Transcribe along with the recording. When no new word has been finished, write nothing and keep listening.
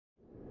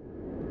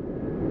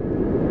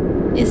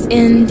It's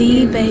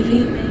ND,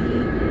 baby.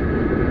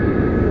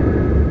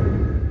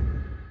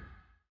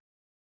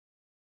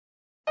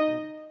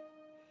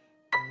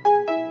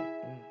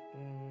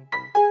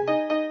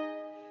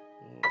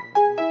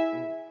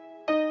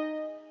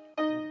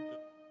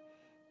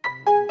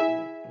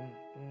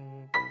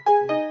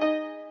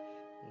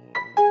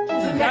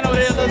 I know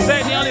there's a little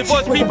baby, only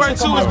voice PVAMU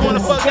is going to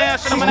fuck down.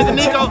 Shout out my nigga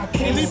Nico,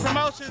 Elite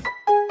Promotions.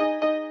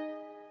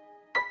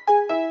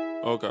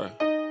 Okay.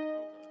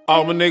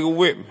 All my nigga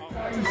with me.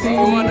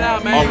 Going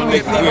down, man. All my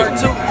niggas with me.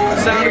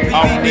 Sound of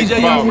All my DJ niggas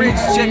Young ball. Rich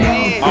checking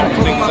in. All my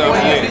niggas out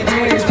lit.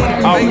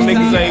 All my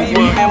niggas ain't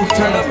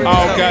one.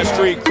 All got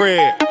street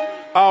cred.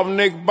 All my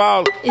niggas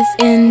ballin'. It's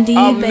ND,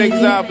 All my baby.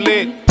 niggas out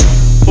lit.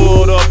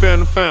 Pulled up in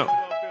the fountain.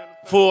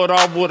 Pulled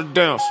off with a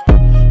dance.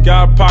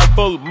 Got a pocket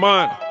full of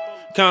money.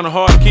 Kinda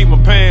hard to keep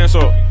my pants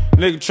up.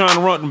 Nigga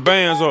tryna run them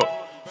bands up.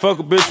 Fuck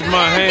a bitch with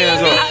my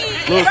hands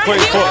up. Lil'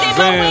 quick fuck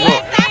the Zans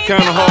up.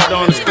 Kinda hard to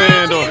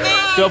understand up.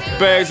 Duffel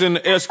bags in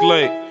the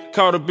Escalade.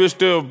 Caught a bitch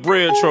there a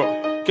bread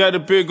truck. Got the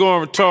bitch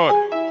going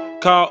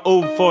retarded. Called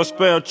Uber for a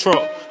spare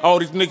truck. All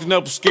these niggas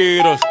never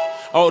scared us.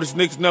 All these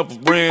niggas never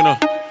ran us.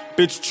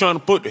 Bitch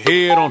tryna put the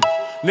head on.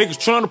 Niggas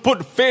tryna put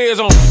the feds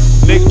on.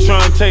 Niggas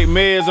tryna take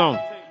meds on.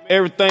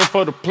 Everything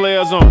for the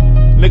players on.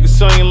 Niggas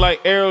singing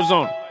like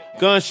Arizona.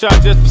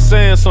 Gunshot just for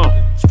saying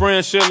something.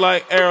 Spraying shit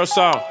like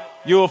aerosol.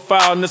 You a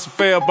foul and it's a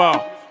fair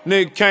ball.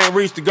 Nigga can't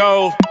reach the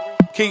goal.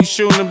 Keep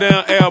shooting them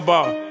down air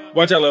ball.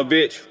 Watch out, little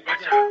bitch.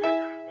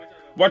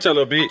 Watch out,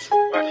 little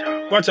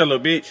bitch. Watch out,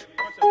 little bitch.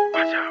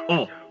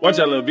 Watch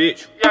out, little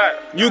bitch.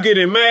 You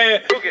getting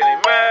mad.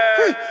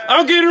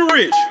 I'm getting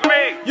rich.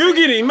 You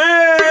getting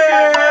mad.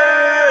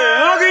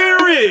 I'm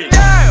getting rich.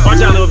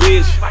 Watch out, little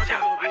bitch.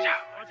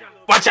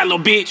 Watch out, little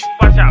bitch.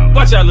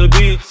 Watch out, little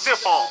bitch.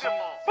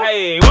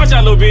 Hey, watch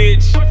out, little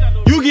bitch.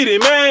 You getting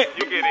mad.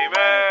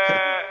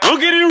 I'm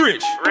getting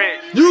rich.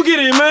 You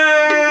getting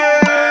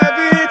mad,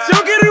 bitch.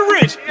 I'm getting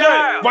rich.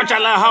 Yeah. Watch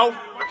out, little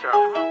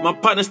hoe. My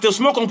partner still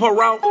smoke on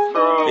parole.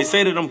 They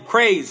say that I'm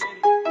crazy.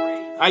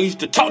 I used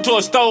to talk to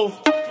a stove.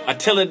 I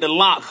tell it to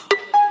lock.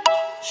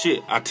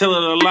 Shit, I tell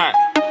it a lot.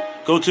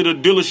 Go to the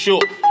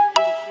dealership.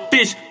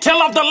 Bitch, tell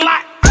off the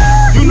lot.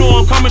 You know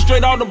I'm coming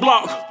straight out the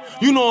block.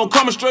 You know I'm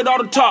coming straight out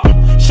the top.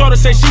 Shorty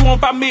say she want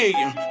 5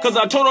 million. Cause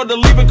I told her to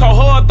leave and call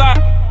her a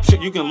thought.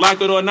 Shit, you can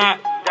like it or not.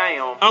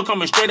 Damn. I'm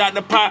coming straight out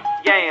the pot.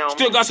 Damn.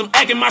 Still got some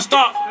act in my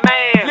stock.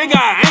 Man. Nigga,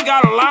 I ain't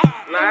gotta lie.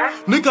 Nah.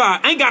 Nigga,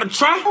 I ain't gotta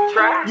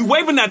try. You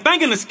waving that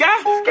thing in the sky.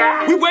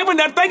 We waving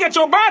that thing at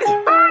your body.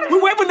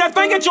 We waving that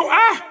thing at your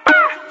eye.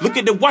 Look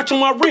at the watch on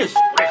my wrist.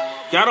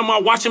 Got on my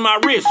watch in my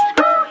wrist.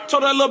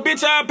 Told that little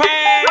bitch I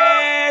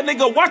paid.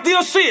 Nigga, watch the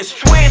assist.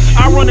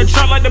 I run the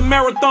track like the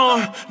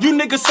marathon. You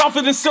niggas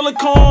softer than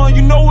silicone.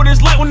 You know what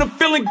it's like when the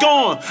feeling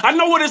gone. I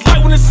know what it's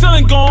like when the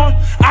ceiling gone.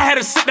 I had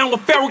to sit down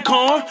with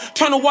Farrakhan.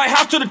 Turn the White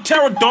House to the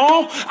Terror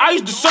Dome. I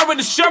used to serve at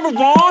the Chevron.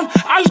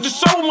 I used to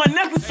serve with my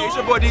necklace on. It's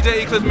your boy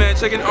DJ Eclipse, man.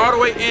 Checking all the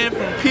way in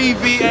from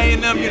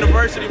PVAMU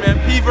University, man.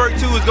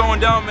 PVAMU is going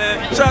down,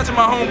 man. Shout out to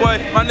my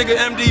homeboy, my nigga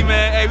MD,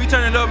 man. Hey, we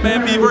turning up,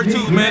 man.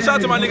 PVAMU, man. Shout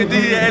out to my nigga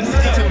D and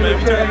NCT, man.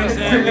 We turning up,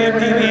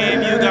 man.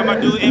 PVAMU got my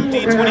dude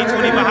MD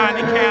 2020 behind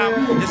the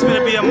cam. It's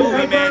gonna be a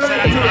movie, man. Shout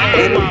out to the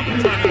whole squad.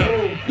 We turning up.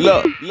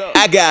 Look,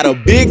 I got a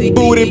big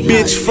booty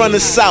bitch from the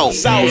south.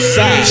 She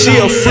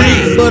a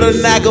freak, but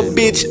a knock a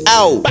bitch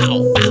out.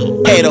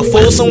 Had a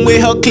foursome with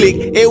her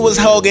clique, it was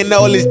hogging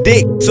all his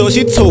dick. So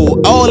she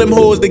told all them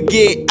hoes to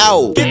get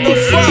out. Then we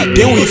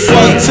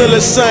fucked till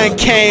the sun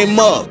came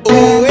up.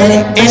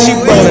 And she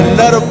brought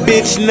another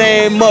bitch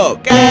name up.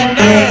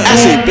 I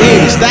said,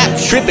 baby, stop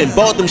tripping.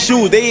 Bought them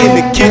shoes, they in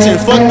the kitchen.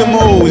 Fuck them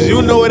hoes,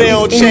 you know they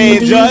don't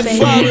change us.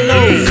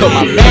 Cause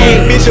my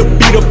main bitch will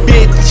beat a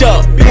bitch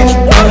up.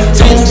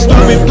 Talk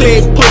stupid,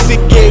 play pussy,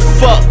 get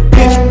fucked.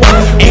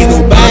 Ain't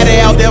nobody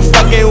out there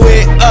fucking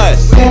with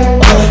us.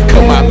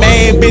 Cause my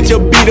main bitch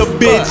will beat a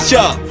bitch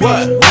up.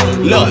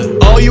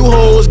 Look, all you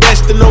hoes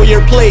best to know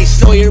your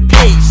place.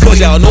 Cause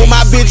y'all know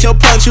my bitch will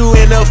punch you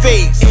in the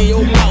face.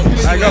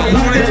 I got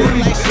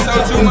 2020. This is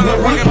so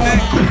motherfucking thing.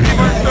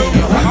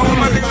 I want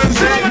my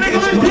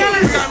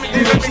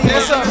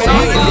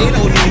They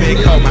don't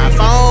even call my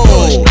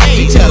phone.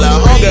 She tell her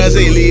homegirl,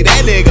 say leave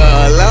that nigga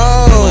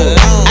alone.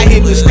 I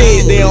hit the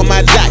stage, they on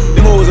my jock.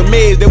 Them hoes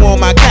amazed, they want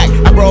my cock.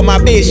 I brought my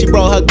bitch, she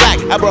brought her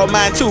Glock. I brought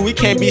mine too, we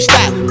can't be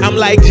stopped. I'm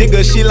like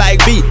Jigga, she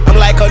like B. I'm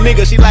like her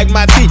nigga, she like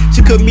my tea.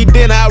 She cook me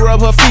dinner, I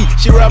rub her feet.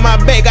 She rub my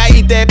back, I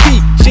eat that pee.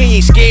 She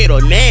ain't scared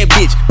or that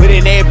bitch, but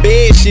in that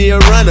bed, she a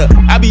runner.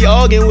 I be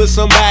arguing with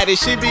somebody,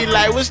 she be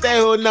like, what's that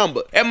whole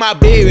number? That my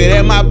baby,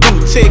 that my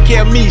boo. Take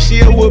care of me,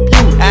 she'll whoop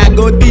you. I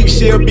go deep,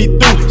 she'll be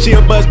through.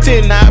 She'll bust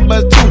 10, I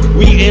bust 2.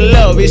 We in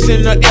love, it's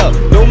in the L.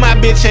 No, my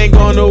bitch ain't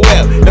going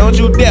nowhere. Don't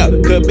you dare,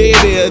 cause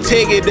baby,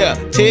 take it there,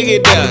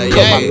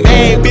 yeah. My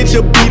main bitch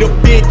will beat a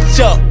bitch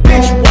up.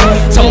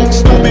 Talk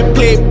stupid,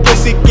 play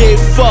pussy, get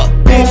fucked.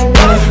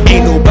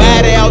 Ain't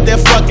nobody out there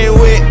fucking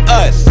with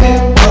us.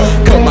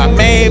 Cause my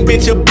main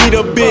bitch will beat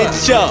a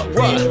bitch up.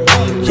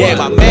 Yeah,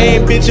 my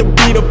main bitch will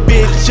beat a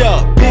bitch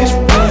up.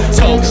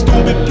 Talk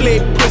stupid, play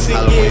pussy,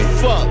 get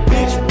fucked.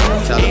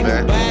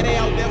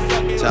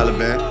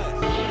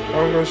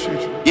 that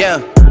shit.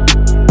 Yeah.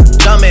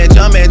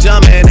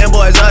 Jumpin', them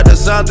boys up to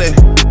something.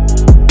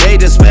 They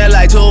just spent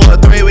like 2 or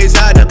 3 weeks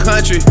out the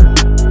country.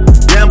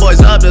 Them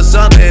boys up to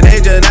something,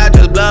 they just not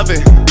just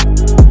bluffing.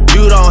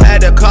 You don't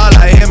have to call,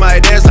 I hit my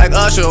dance like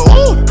Usher,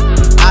 ooh.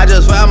 I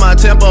just found my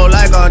tempo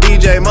like on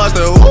DJ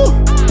Mustard, ooh.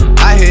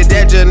 I hit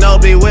that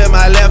Ginobili with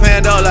my left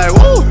hand, though, like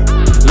woo.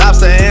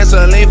 Lobster and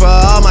saline for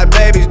all my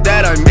babies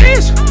that I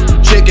miss.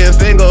 Chicken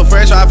finger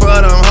fresh off for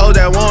them hoes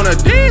that wanna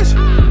dance.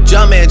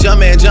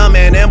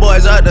 Jumpin', them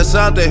boys up to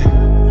something.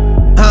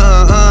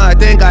 I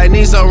think I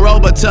need some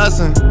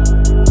Robitussin.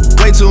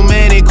 Way too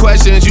many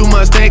questions, you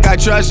must think I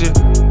trust you.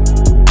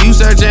 You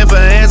searching for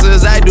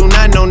answers, I do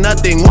not know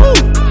nothing, woo.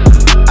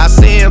 I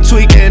see him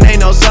tweaking, ain't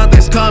no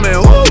something's coming,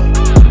 woo.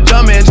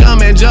 Jumpin',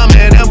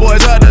 them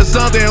boys up to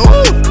something,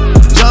 woo.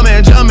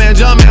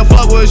 Jumpin',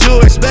 fuck what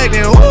you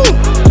expecting, woo.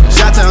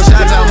 Shout out,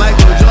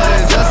 Michael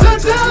Jordan, just in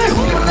time.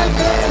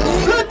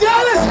 Good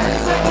Dallas,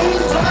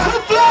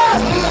 good fly.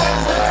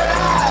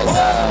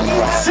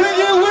 Sing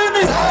it with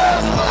me.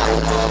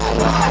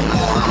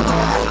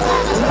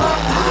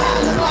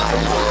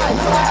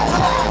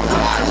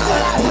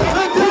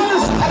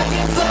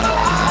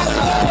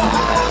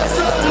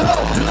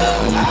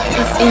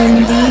 It's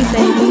ND,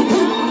 baby.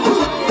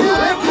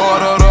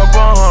 Ordered up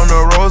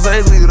 100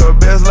 roses, we the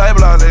best like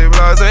blase,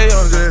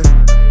 on jet.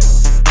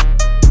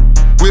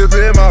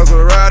 Whippin'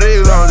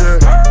 Maseratis on jet.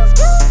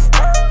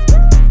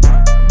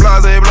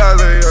 Blase, on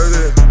jet.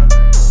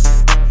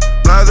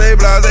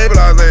 Blase,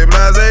 on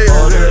jet.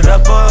 Ordered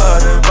up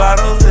 100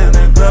 bottles in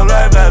the club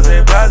like blase.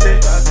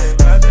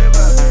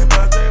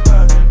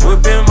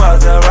 Whippin'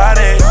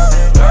 Maserati.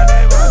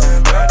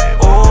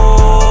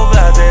 Oh,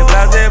 blase.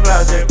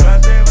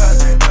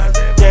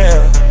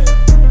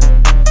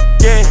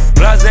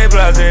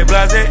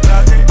 Blase.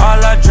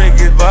 All I drink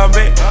is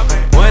Bombay.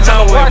 When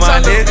I'm with my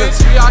niggas,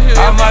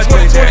 I might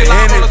drink that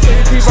Henny.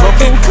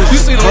 Smoking kush, you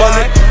see the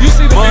line, you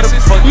see the bitches,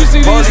 you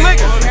see these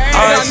niggas. They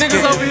got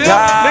niggas over here,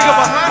 nigga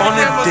behind on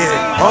the dead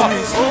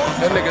homies.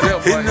 That nigga there,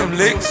 hitting them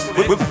licks,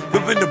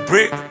 whipping the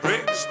brick.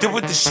 Still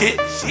with the shit.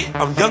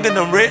 I'm young and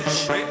I'm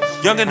rich.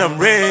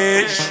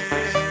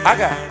 I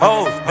got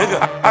hoes, nigga.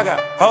 I got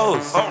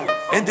hoes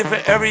in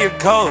different area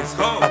codes.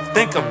 I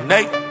think I'm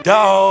Nate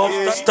Dogg.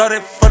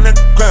 Started from the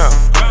ground.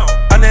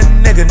 I'm that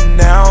nigga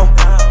now.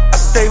 I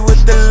stay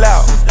with the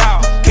loud.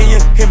 Can you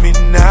hear me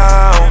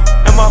now?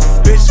 And my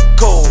bitch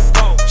cold.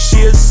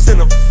 She a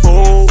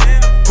centerfold.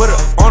 Put her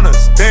on a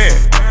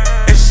stand,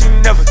 and she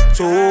never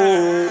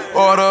told.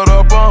 Ordered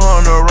up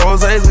 100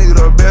 roses, we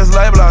the best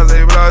like blase,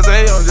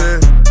 on jet.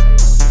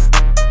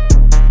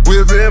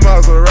 Whippin'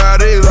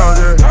 Maseratis on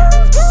jet.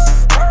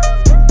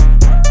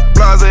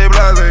 Blase,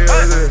 on jet.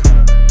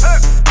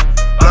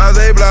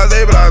 Blase, on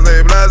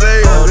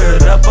jet.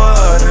 Ordered up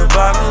 100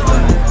 bottles.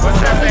 What's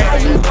that,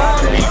 baby?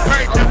 Be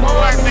great, the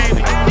boy,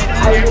 baby.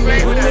 Oh,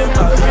 blase.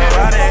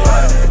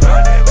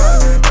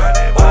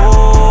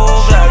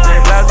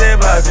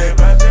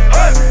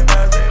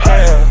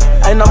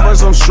 Ain't no but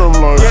some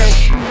streamline.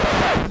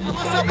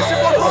 What's up, it's your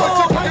boy,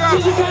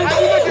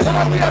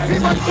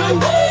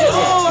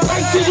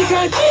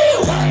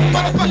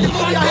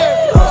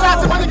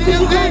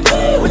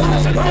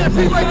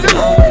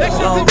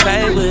 Don't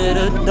play with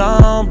her,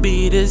 don't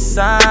be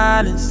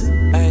dishonest.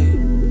 Ay.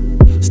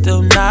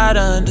 Still not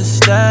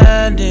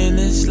understanding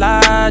this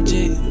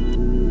logic.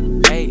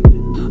 Hey,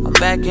 I'm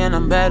back and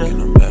I'm better.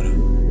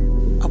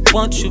 I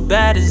want you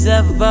bad as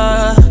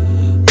ever.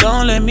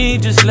 Don't let me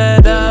just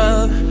let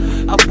up.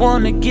 I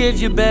wanna give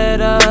you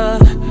better.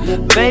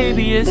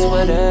 Baby, it's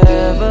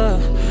whatever.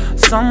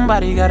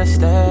 Somebody gotta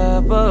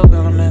step up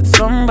and let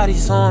somebody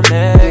so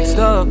next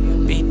up.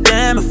 Be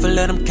damn if I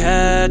let them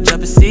catch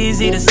up. It's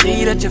easy to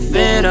see that you're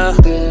fitter.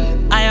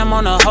 I am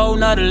on a whole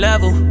nother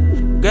level.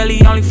 Girl,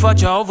 he only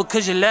fucked you over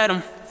cause you let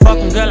him. Fuck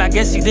him, girl, I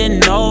guess he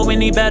didn't know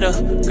any better.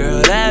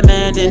 Girl, that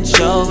man didn't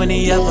show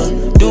any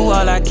ever. Do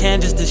all I can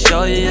just to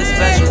show you you're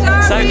special.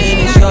 Certain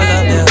it's your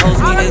love that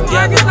holds me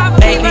together.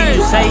 Lately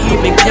you say he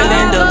been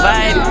killing the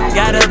vibe.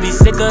 Gotta be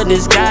sick of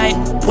this guy.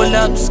 Pull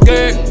up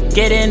skirt,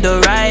 get in the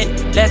right.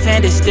 Left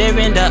hand is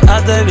steering, the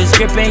other is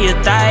gripping your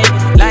thigh.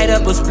 Light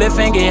up a spliff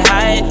and get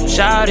high.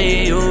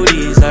 Shawty, you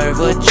deserve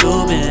what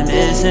you been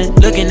missing.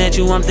 Looking at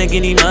you, I'm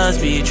thinking he must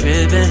be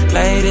tripping.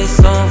 Play this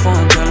song for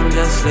him, tell him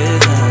just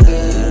listen.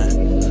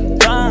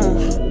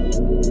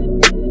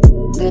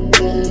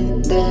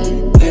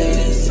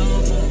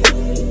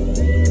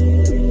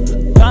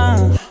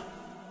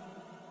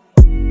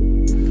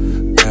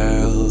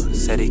 Girl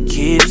said he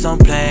keeps on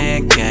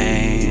playing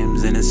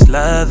games and his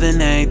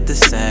loving ain't the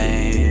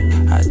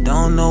same. I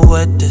don't know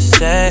what to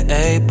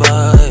say,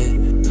 but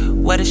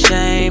what a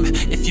shame.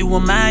 If you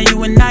were mine, you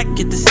would not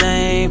get the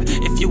same.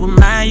 If you were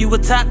mine, you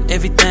would top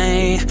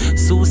everything.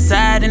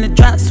 Suicide in the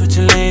drop,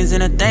 switching lanes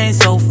in a thing.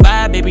 So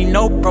fire, baby,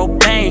 no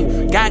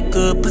propane. Got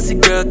good pussy,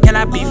 girl, can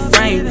I be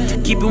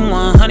framed? Keep it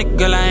 100,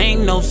 girl, I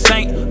ain't no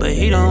saint. But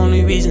he the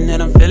only reason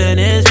that I'm feeling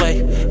this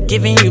way.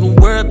 Giving you the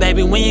word,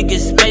 baby, when you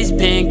get space.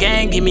 Pen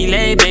gang, give me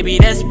laid, baby,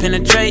 that's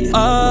penetrate.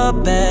 Oh,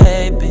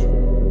 baby,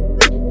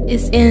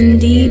 It's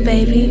ND,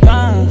 baby.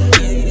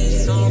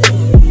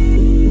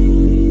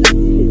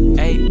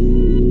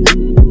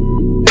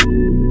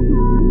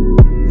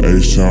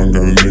 H-Town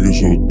got a nigga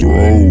so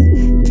throw.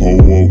 Pull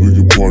up, we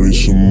can party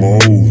some more.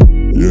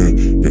 Yeah,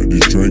 got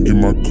this drink in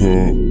my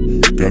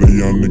cup. Got a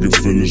young nigga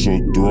feeling so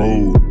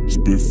throw.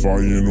 Spit fire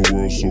in the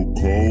world so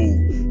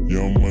cold.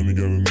 Young money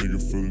got a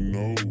nigga feeling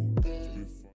no.